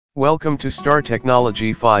Welcome to Star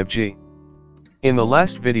Technology 5G. In the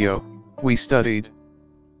last video, we studied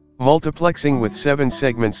multiplexing with 7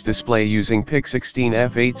 segments display using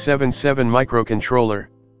PIC16F877 microcontroller.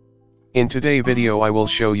 In today's video I will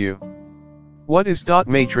show you what is dot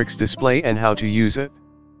matrix display and how to use it.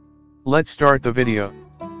 Let's start the video.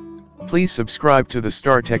 Please subscribe to the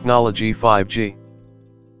Star Technology 5G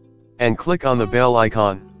and click on the bell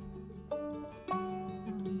icon.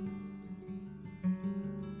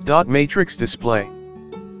 Dot matrix display.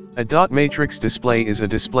 A dot matrix display is a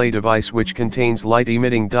display device which contains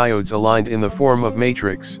light-emitting diodes aligned in the form of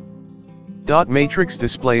matrix. Dot matrix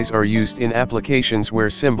displays are used in applications where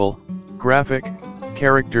symbol, graphic,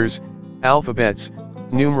 characters, alphabets,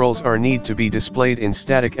 numerals are need to be displayed in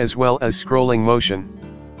static as well as scrolling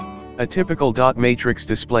motion. A typical dot matrix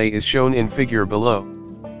display is shown in figure below.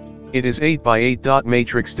 It is 8x8 dot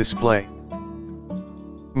matrix display.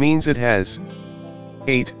 Means it has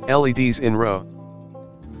 8 LEDs in row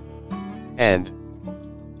and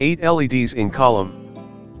 8 LEDs in column.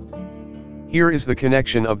 Here is the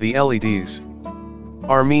connection of the LEDs.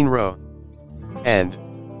 R mean row and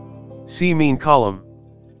C mean column.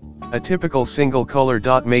 A typical single color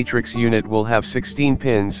dot matrix unit will have 16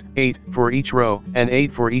 pins, 8 for each row and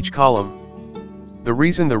 8 for each column. The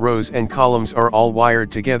reason the rows and columns are all wired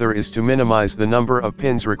together is to minimize the number of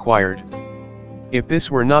pins required. If this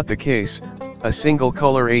were not the case, a single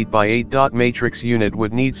color 8x8 dot matrix unit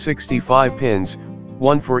would need 65 pins,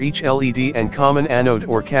 1 for each LED and common anode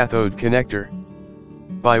or cathode connector.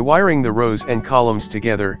 By wiring the rows and columns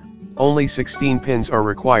together, only 16 pins are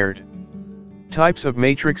required. Types of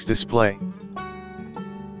matrix display.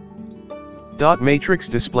 Dot matrix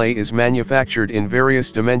display is manufactured in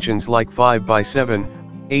various dimensions like 5x7,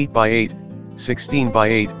 8x8,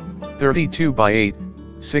 16x8, 32x8,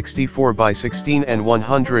 64x16 and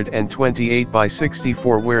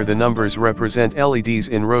 128x64 where the numbers represent LEDs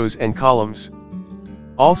in rows and columns.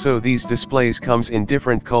 Also these displays comes in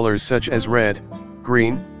different colors such as red,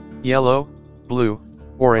 green, yellow, blue,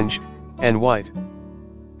 orange, and white.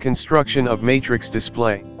 Construction of matrix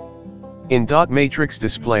display. In dot matrix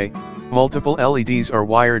display, multiple LEDs are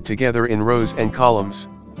wired together in rows and columns.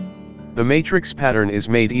 The matrix pattern is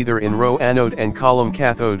made either in row anode and column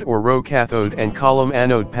cathode or row cathode and column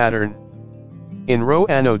anode pattern. In row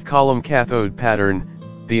anode column cathode pattern,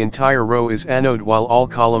 the entire row is anode while all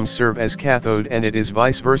columns serve as cathode, and it is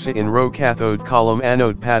vice versa in row cathode column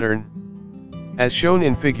anode pattern. As shown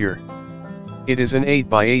in figure, it is an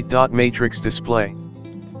 8x8 dot matrix display.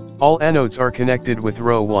 All anodes are connected with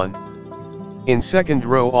row 1. In second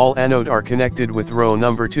row all anode are connected with row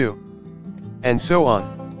number 2. And so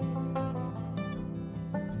on.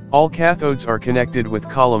 All cathodes are connected with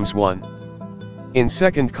columns 1. In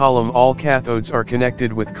second column all cathodes are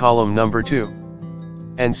connected with column number 2.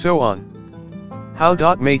 And so on. How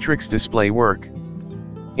dot matrix display work?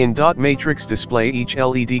 In dot matrix display each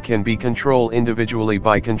LED can be controlled individually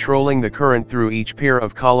by controlling the current through each pair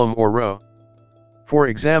of column or row. For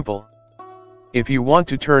example, if you want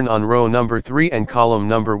to turn on row number 3 and column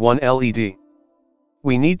number 1 LED,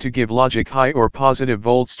 we need to give logic high or positive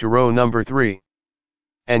volts to row number 3.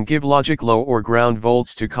 And give logic low or ground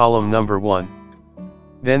volts to column number 1.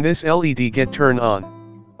 Then this LED get turned on.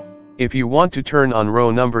 If you want to turn on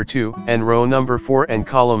row number 2 and row number 4 and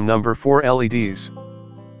column number 4 LEDs,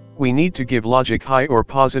 we need to give logic high or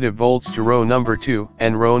positive volts to row number 2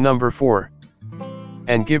 and row number 4.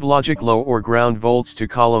 And give logic low or ground volts to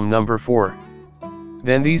column number 4.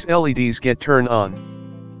 Then these LEDs get turned on.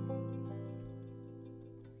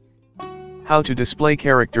 How to display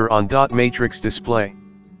character on dot matrix display.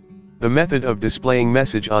 The method of displaying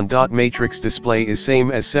message on dot matrix display is same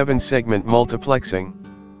as 7-segment multiplexing.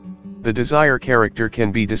 The desired character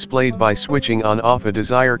can be displayed by switching on off a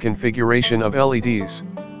desired configuration of LEDs.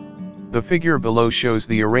 The figure below shows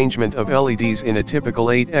the arrangement of LEDs in a typical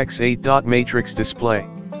 8x8 dot matrix display.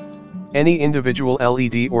 Any individual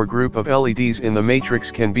LED or group of LEDs in the matrix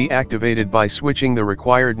can be activated by switching the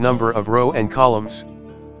required number of row and columns.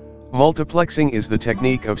 Multiplexing is the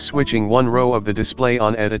technique of switching one row of the display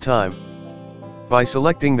on at a time. By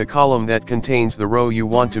selecting the column that contains the row you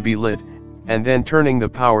want to be lit, and then turning the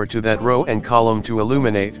power to that row and column to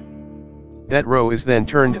illuminate. That row is then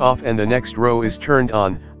turned off and the next row is turned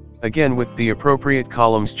on, again with the appropriate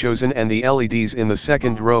columns chosen, and the LEDs in the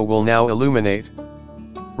second row will now illuminate.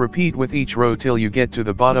 Repeat with each row till you get to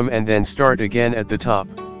the bottom and then start again at the top.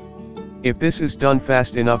 If this is done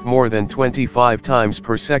fast enough, more than 25 times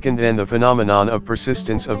per second, then the phenomenon of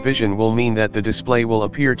persistence of vision will mean that the display will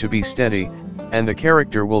appear to be steady, and the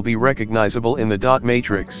character will be recognizable in the dot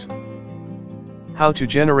matrix. How to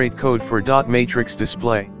generate code for dot matrix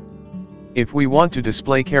display. If we want to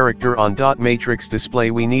display character on dot matrix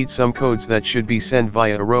display, we need some codes that should be sent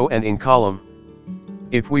via a row and in column.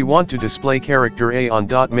 If we want to display character A on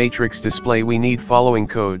dot matrix display, we need following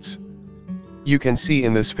codes. You can see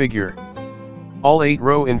in this figure. All 8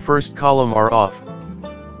 row in first column are off.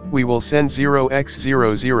 We will send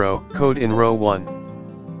 0x00 code in row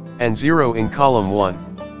 1. And 0 in column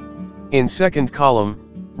 1. In second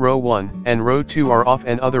column, row 1 and row 2 are off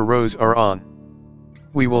and other rows are on.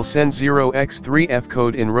 We will send 0x3F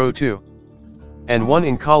code in row 2. And 1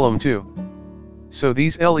 in column 2. So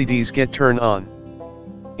these LEDs get turned on.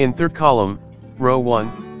 In third column, row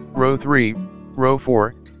 1, row 3, row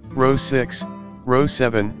 4, row 6, row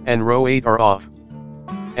 7 and row 8 are off.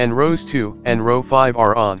 And rows 2 and row 5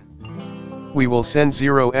 are on. We will send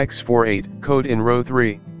 0x48 code in row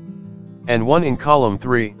 3. And 1 in column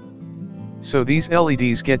 3. So these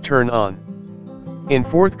LEDs get turned on. In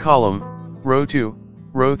fourth column, row 2,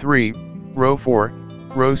 row 3, row 4,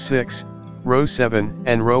 row 6, row 7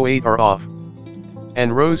 and row 8 are off.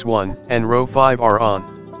 And rows 1 and row 5 are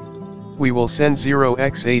on. We will send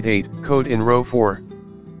 0x88 code in row 4.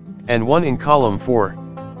 And 1 in column 4.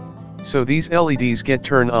 So these LEDs get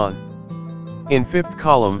turned on. In fifth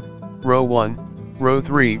column, row 1, row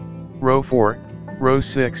 3, row 4, row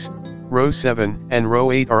 6, row 7 and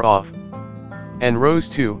row 8 are off. And rows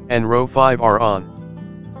 2 and row 5 are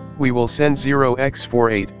on. We will send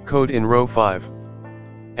 0x48 code in row 5.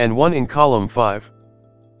 And 1 in column 5.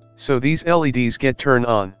 So these LEDs get turned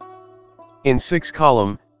on. In sixth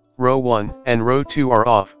column, row 1 and row 2 are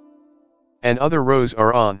off. And other rows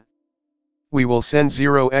are on. We will send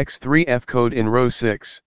 0x3F code in row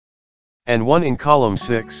 6. And 1 in column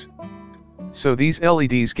 6. So these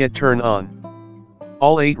LEDs get turned on.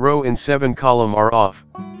 All 8 row in 7 column are off.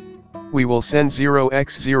 We will send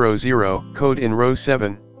 0x00 code in row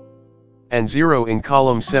 7. And 0 in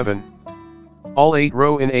column 7. All 8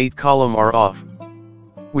 row in 8 column are off.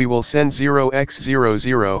 We will send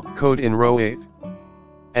 0x00 code in row 8.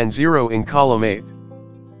 And 0 in column 8.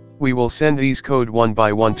 We will send these code one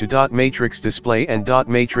by one to dot matrix display, and dot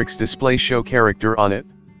matrix display show character on it.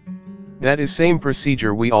 That is same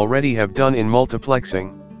procedure we already have done in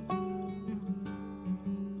multiplexing.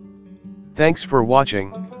 Thanks for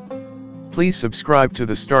watching. Please subscribe to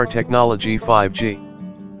the Star Technology 5G.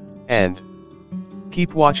 And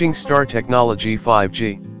keep watching Star Technology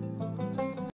 5G.